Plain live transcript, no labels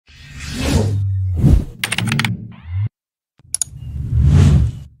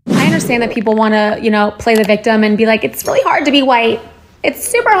understand that people want to, play the victim and be like, it's really hard to be white. It's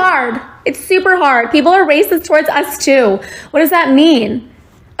super hard. It's super hard. People are racist towards us too. What does that mean?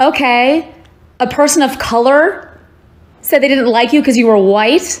 Okay, a person of color said they didn't like you because you were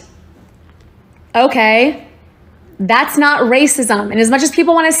white. Okay, that's not racism. And as much as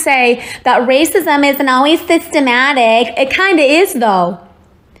people want to say that racism isn't always systematic, it kind of is though.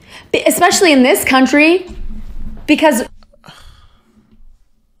 Especially in this country, because...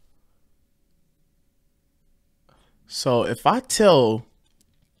 So if I tell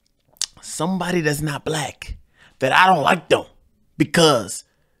somebody that's not black that I don't like them because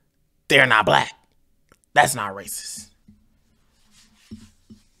they're not black, that's not racist.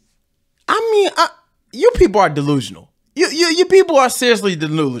 I mean, you people are delusional. You people are seriously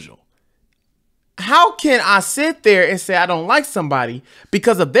delusional. How can I sit there and say I don't like somebody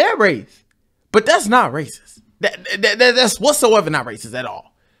because of their race? But that's not racist. That's whatsoever not racist at all.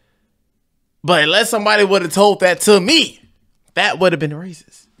 But unless somebody would have told that to me, that would have been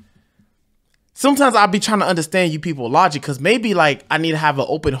racist. Sometimes I'll be trying to understand you people logic because maybe like I need to have an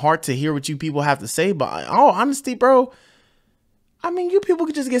open heart to hear what you people have to say. But oh, honesty, bro. I mean, you people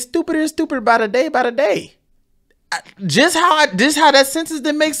could just get stupider and stupider by the day. Just how that sentence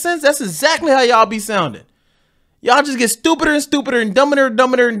didn't make sense. That's exactly how y'all be sounding. Y'all just get stupider and stupider and dumber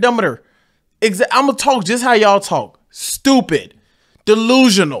and dumber. I'm gonna talk just how y'all talk. Stupid,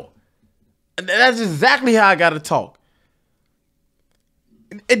 delusional. That's exactly how I gotta talk.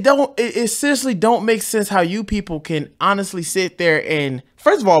 It seriously don't make sense how you people can honestly sit there and,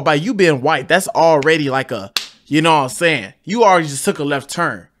 first of all, by you being white, that's already like a, you know what I'm saying? You already just took a left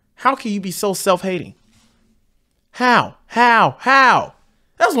turn. How can you be so self-hating? How?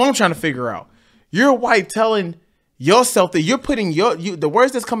 That's what I'm trying to figure out. You're white telling yourself that you're putting the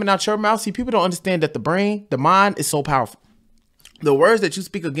words that's coming out your mouth. See, people don't understand that the brain, the mind is so powerful. The words that you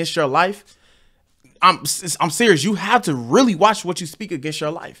speak against your life, I'm serious. You have to really watch what you speak against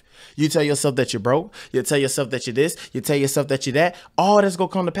your life. You tell yourself that you're broke. You tell yourself that you're this. You tell yourself that you're that. All that's going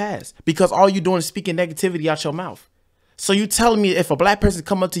to come to pass because all you're doing is speaking negativity out your mouth. So you telling me if a black person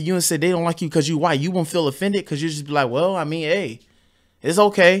come up to you and say they don't like you because you white, you won't feel offended because you just be like, well, I mean, hey, it's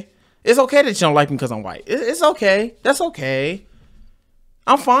okay. It's okay that you don't like me because I'm white. It's okay. That's okay.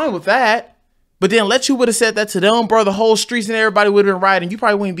 I'm fine with that. But then let you would have said that to them, bro, the whole streets and everybody would have been rioting. You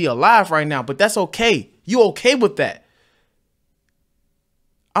probably wouldn't be alive right now, but that's okay. You okay with that?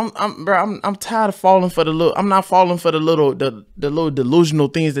 I'm tired of falling for the little. I'm not falling for the little delusional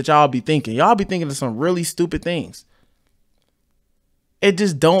things that y'all be thinking. Y'all be thinking of some really stupid things. It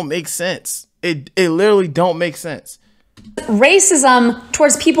just don't make sense. It literally don't make sense. Racism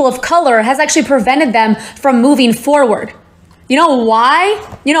towards people of color has actually prevented them from moving forward. You know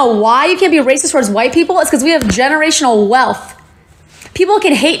why? You know why you can't be racist towards white people? It's because we have generational wealth. People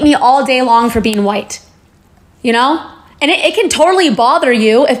can hate me all day long for being white, you know? And it can totally bother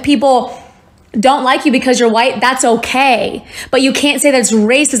you if people don't like you because you're white. That's okay. But you can't say that's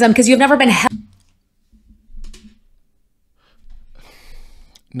racism because you've never been held.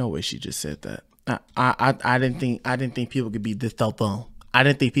 No way she just said that. I didn't think people could be this so dumb. I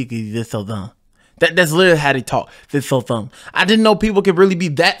didn't think people could be this so dumb. That's literally how they talk. This so dumb. I didn't know people could really be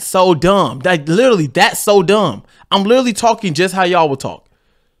that so dumb. Like literally that so dumb. I'm literally talking just how y'all would talk.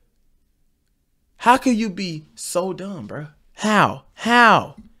 How could you be so dumb, bro? How?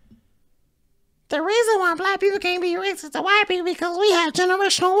 The reason why black people can't be racist to white people because we have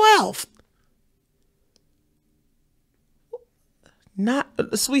generational wealth. Not,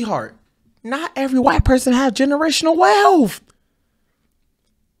 sweetheart, not every white person has generational wealth.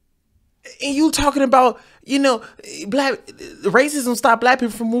 And you talking about, black racism stop black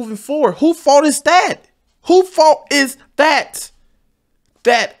people from moving forward. Who fault is that? Who fault is that?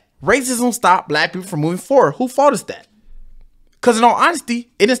 That racism stopped black people from moving forward. Who fault is that? Because in all honesty,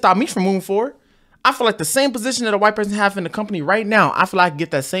 it didn't stop me from moving forward. I feel like the same position that a white person have in the company right now, I feel like I can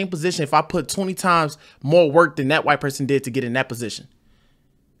get that same position if I put 20 times more work than that white person did to get in that position.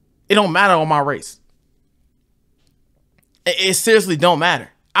 It don't matter on my race. It seriously don't matter.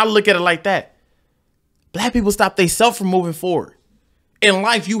 I look at it like that. Black people stop themselves from moving forward. In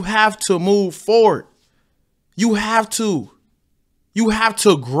life, you have to move forward. You have to. You have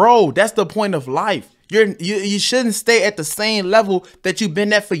to grow. That's the point of life. You shouldn't stay at the same level that you've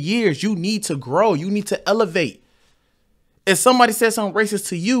been at for years. You need to grow. You need to elevate. If somebody says something racist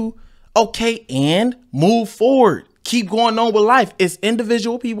to you, okay, and move forward. Keep going on with life. It's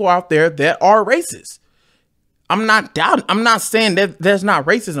individual people out there that are racist. I'm not saying that there's not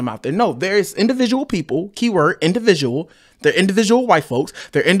racism out there. No, there is individual people, keyword individual, They're individual white folks.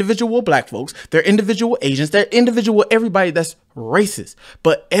 They're individual black folks. They're individual Asians. They're individual everybody that's racist.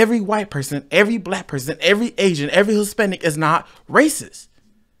 But every white person, every black person, every Asian, every Hispanic is not racist.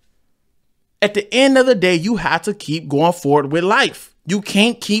 At the end of the day, you have to keep going forward with life. You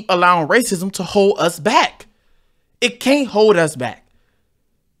can't keep allowing racism to hold us back. It can't hold us back.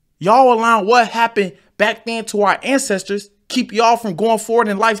 Y'all allowing what happened back then to our ancestors keep y'all from going forward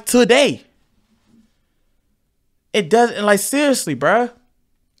in life today. It doesn't, like, seriously, bruh.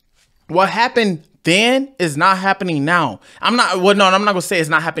 What happened then is not happening now. I'm not gonna say it's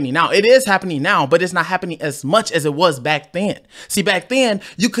not happening now. It is happening now, but it's not happening as much as it was back then. See, back then,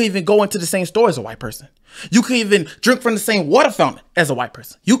 you could even go into the same store as a white person. You could even drink from the same water fountain as a white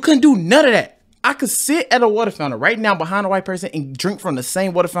person. You couldn't do none of that. I could sit at a water fountain right now behind a white person and drink from the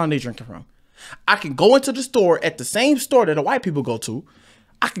same water fountain they're drinking from. I can go into the store at the same store that the white people go to.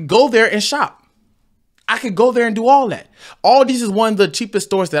 I could go there and shop. I could go there and do all that. All these is one of the cheapest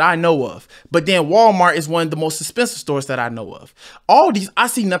stores that I know of. But then Walmart is one of the most expensive stores that I know of. All these, I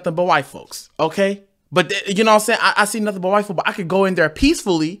see nothing but white folks. Okay. But you know what I'm saying? I see nothing but white folks, but I could go in there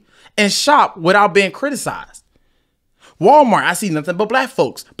peacefully and shop without being criticized. Walmart, I see nothing but black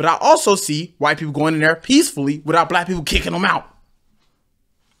folks, but I also see white people going in there peacefully without black people kicking them out.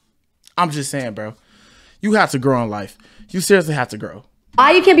 I'm just saying, bro, you have to grow in life. You seriously have to grow.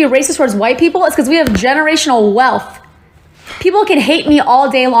 Why you can't be racist towards white people is because we have generational wealth. People can hate me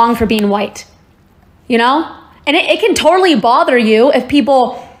all day long for being white, you know? And it can totally bother you if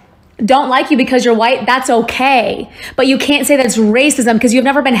people don't like you because you're white. That's okay. But you can't say that's racism because you've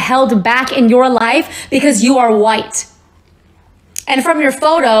never been held back in your life because you are white. And from your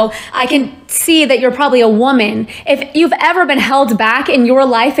photo, I can see that you're probably a woman. If you've ever been held back in your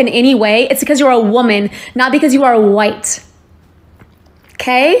life in any way, it's because you're a woman, not because you are white.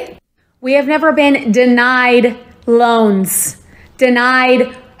 Okay? We have never been denied loans,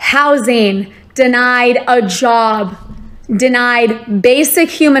 denied housing, denied a job, denied basic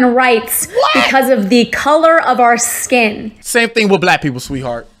human rights because of the color of our skin. Same thing with black people,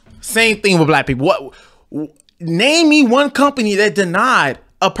 sweetheart. Same thing with black people. What? Name me one company that denied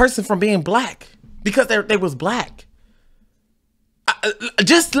a person from being black because they was black.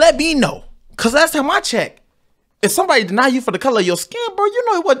 Just let me know. Because last time I checked, if somebody deny you for the color of your skin, bro, you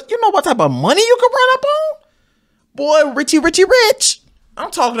know what type of money you could run up on? Boy, Richie rich. I'm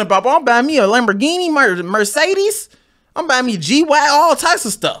talking about, bro, I'm buying me a Lamborghini, Mercedes. I'm buying me G-Wagon, all types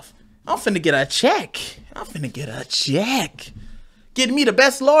of stuff. I'm finna get a check. Getting me the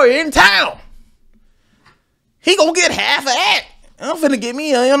best lawyer in town. He gonna get half of that. I'm finna get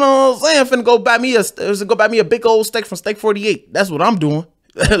me a, you know what I'm saying? I'm finna go buy me a big old steak from Steak 48. That's what I'm doing.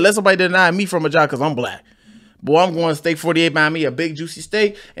 Let somebody deny me from a job because I'm black. Boy, I'm going to Steak 48, buy me a big juicy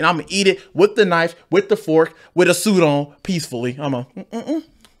steak, and I'm gonna eat it with the knife, with the fork, with a suit on, peacefully. I'm a,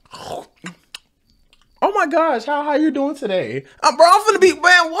 oh my gosh, how you doing today? Bro, I'm finna be,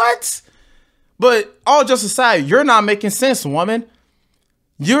 man, what? But all just aside, you're not making sense, woman.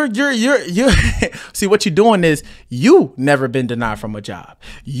 You're see, what you're doing is you never been denied from a job.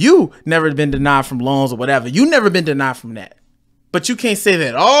 You never been denied from loans or whatever. You never been denied from that. But you can't say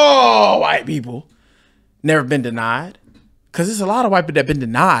that all white people never been denied, because there's a lot of white people that have been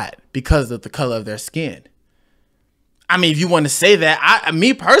denied because of the color of their skin. I mean, if you want to say that,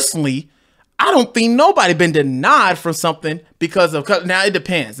 me personally, I don't think nobody been denied from something because of color. Now it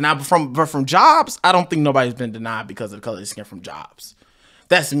depends. Now from jobs, I don't think nobody's been denied because of the color of their skin from jobs.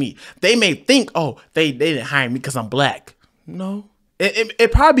 That's me. They may think, oh, they didn't hire me because I'm black. No.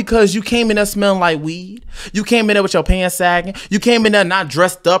 It probably because you came in there smelling like weed. You came in there with your pants sagging. You came in there not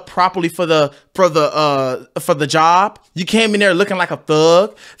dressed up properly for the job. You came in there looking like a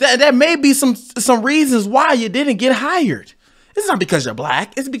thug. There may be some reasons why you didn't get hired. It's not because you're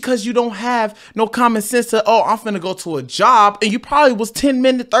black. It's because you don't have no common sense to, oh, I'm finna go to a job, and you probably was 10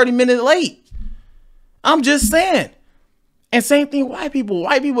 minutes, 30 minutes late. I'm just saying. And same thing, white people,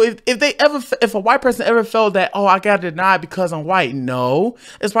 if a white person ever felt that, oh, I got denied because I'm white. No,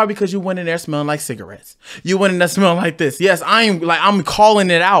 it's probably because you went in there smelling like cigarettes. You went in there smelling like this. Yes, I'm calling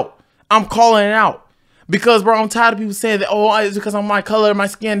it out. I'm calling it out because, bro, I'm tired of people saying that, oh, it's because I'm my color, my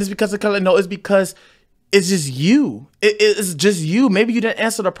skin, it's because of color. No, it's because it's just you. It's just you. Maybe you didn't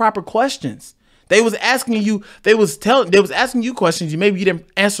answer the proper questions. They was asking you questions. Maybe you didn't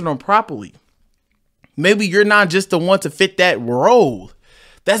answer them properly. Maybe you're not just the one to fit that role.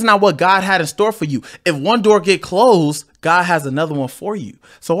 That's not what God had in store for you. If one door get closed, God has another one for you.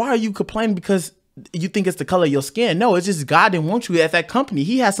 So why are you complaining because you think it's the color of your skin. No, it's just God didn't want you at that company.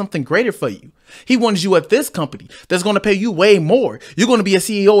 He has something greater for you. He wanted you at this company that's going to pay you way more. You're going to be a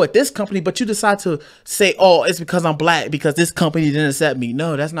CEO at this company, but you decide to say, oh, it's because I'm black, because this company didn't accept me.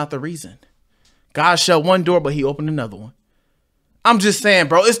 No, that's not the reason. God shut one door, but he opened another one. I'm just saying,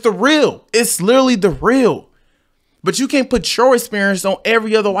 bro, it's the real. It's literally the real. But you can't put your experience on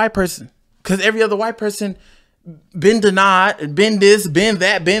every other white person, because every other white person been denied, been this, been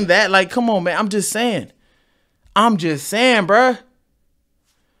that. Like, come on, man. I'm just saying, bruh.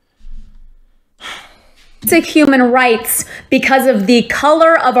 Basic human rights because of the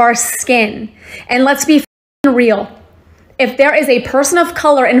color of our skin. And let's be real. If there is a person of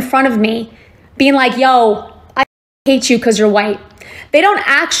color in front of me being like, yo, I hate you because you're white, they don't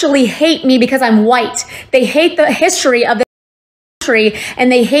actually hate me because I'm white. They hate the history of the country,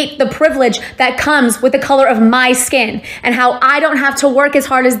 and they hate the privilege that comes with the color of my skin and how I don't have to work as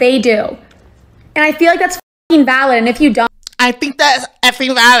hard as they do. And I feel like that's valid. And if you don't, I think that's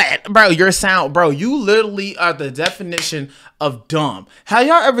effing valid. Bro, you literally are the definition of dumb. Have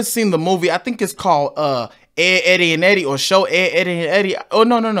y'all ever seen the movie? I think it's called Ed, Eddie and Eddie, or Show Ed, Eddie and Eddie. Oh,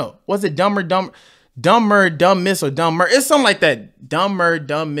 no. Was it Dumber, Dumb-Miss, or Dumber? It's something like that. Dumber,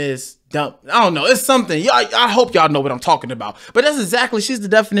 Dumb-Miss, Dumb. I don't know. It's something. I hope y'all know what I'm talking about. But that's exactly, she's the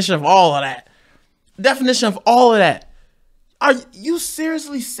definition of all of that. Are you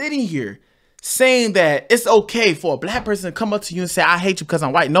seriously sitting here saying that it's okay for a black person to come up to you and say, I hate you because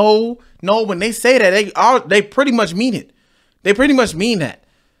I'm white? No, when they say that, they pretty much mean it. They pretty much mean that.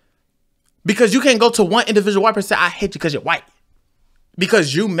 Because you can't go to one individual white person and say, I hate you because you're white.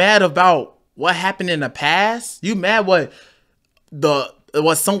 Because you mad about what happened in the past. You mad what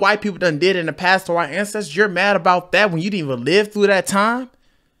some white people done did in the past to our ancestors. You're mad about that when you didn't even live through that time.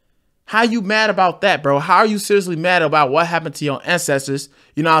 How you mad about that, bro? How are you seriously mad about what happened to your ancestors?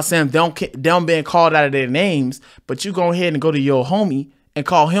 You know what I'm saying? Them being called out of their names, but you go ahead and go to your homie and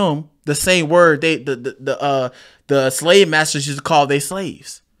call him the same word the slave masters used to call their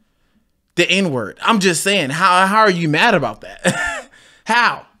slaves. The N-word. I'm just saying, how are you mad about that?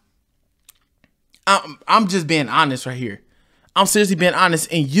 How? I'm just being honest right here. I'm seriously being honest,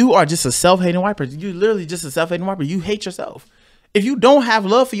 and you are just a self-hating white person. You're literally just a self-hating white person. You hate yourself. If you don't have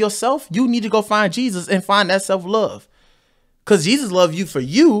love for yourself, you need to go find Jesus and find that self-love. Because Jesus loved you for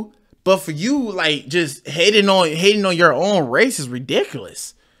you, but for you, like, just hating on your own race is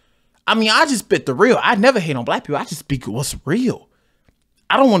ridiculous. I mean, I just spit the real. I never hate on black people. I just speak what's real.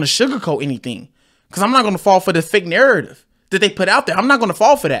 I don't want to sugarcoat anything, because I'm not going to fall for the fake narrative that they put out there. I'm not going to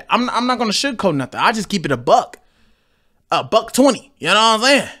fall for that. I'm not going to sugarcoat nothing. I just keep it a buck 20. You know what I'm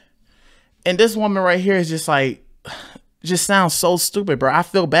saying? And this woman right here is just like, just sounds so stupid, bro. I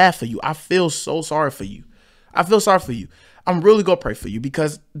feel bad for you. I feel so sorry for you. I'm really gonna pray for you,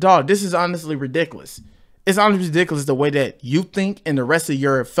 because, dog, this is honestly ridiculous. It's honestly ridiculous the way that you think and the rest of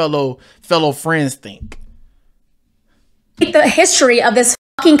your fellow friends think. The history of this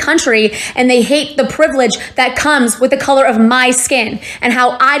fucking country, and they hate the privilege that comes with the color of my skin and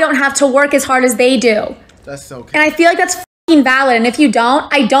how I don't have to work as hard as they do. That's okay. And I feel like that's fucking valid. And if you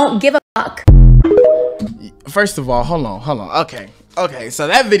don't, I don't give a fuck. First of all, hold on. Okay. So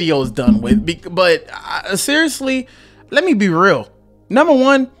that video is done with, but seriously, let me be real. Number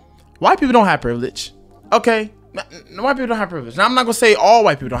one, white people don't have privilege. Okay. White people don't have privilege. Now, I'm not gonna say all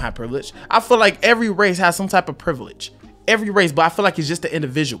white people don't have privilege. I feel like every race has some type of privilege. Every race, but I feel like it's just the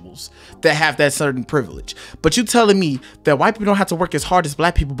individuals that have that certain privilege. But you telling me that white people don't have to work as hard as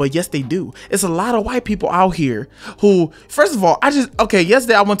black people, but yes, they do. It's a lot of white people out here who, first of all,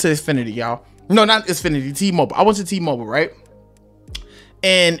 yesterday I went to Xfinity, y'all. No, not Xfinity, T-Mobile. I went to T-Mobile, right?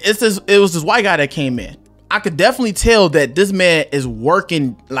 And it was this white guy that came in. I could definitely tell that this man is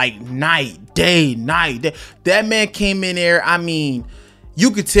working like day. That man came in there. I mean,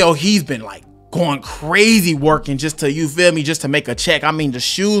 you could tell he's been like going crazy working just to make a check. I mean, the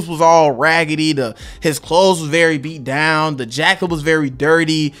shoes was all raggedy, his clothes was very beat down, the jacket was very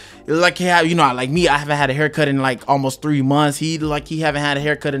dirty. It was like he had, like me, I haven't had a haircut in like almost 3 months. He haven't had a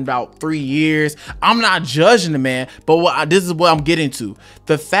haircut in about 3 years. I'm not judging the man, but this is what I'm getting to.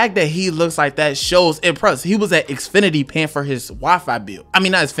 The fact that he looks like that shows impressed. He was at Xfinity paying for his Wi-Fi bill. I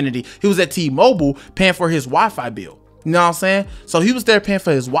mean, not Xfinity. He was at T-Mobile paying for his Wi-Fi bill. You know what I'm saying? So he was there paying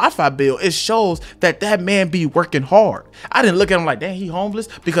for his Wi-Fi bill. It shows that man be working hard. I didn't look at him like, dang, he homeless,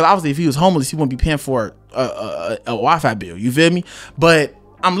 because obviously if he was homeless, he wouldn't be paying for a Wi-Fi bill. You feel me? But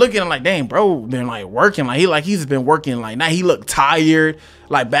I'm looking at him like, dang, bro, been like working, he's been working like now. He look tired,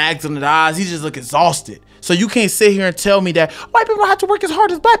 like bags under the eyes. He just look exhausted. So you can't sit here and tell me that white people don't have to work as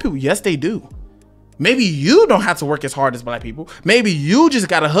hard as black people. Yes, they do. Maybe you don't have to work as hard as black people. Maybe you just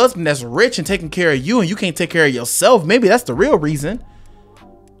got a husband that's rich and taking care of you and you can't take care of yourself. Maybe that's the real reason.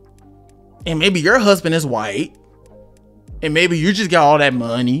 And maybe your husband is white. And maybe you just got all that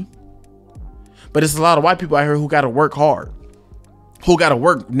money. But it's a lot of white people out here who got to work hard. Who got to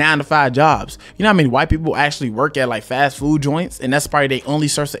work 9 to 5 jobs. You know how many white people actually work at like fast food joints? And that's probably their only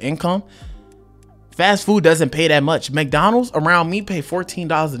source of income. Fast food doesn't pay that much. McDonald's around me pay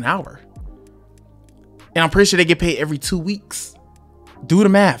 $14 an hour. And I'm pretty sure they get paid every 2 weeks. Do the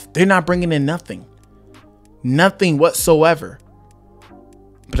math. They're not bringing in nothing. Nothing whatsoever.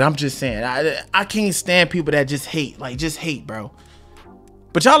 But I'm just saying, I can't stand people that just hate. Like, just hate, bro.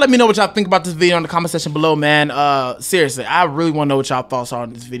 But y'all let me know what y'all think about this video in the comment section below, man. Seriously, I really want to know what y'all thoughts are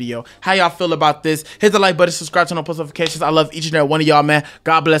on this video. How y'all feel about this? Hit the like button, subscribe, turn on post notifications. I love each and every one of y'all, man.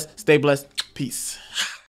 God bless. Stay blessed. Peace.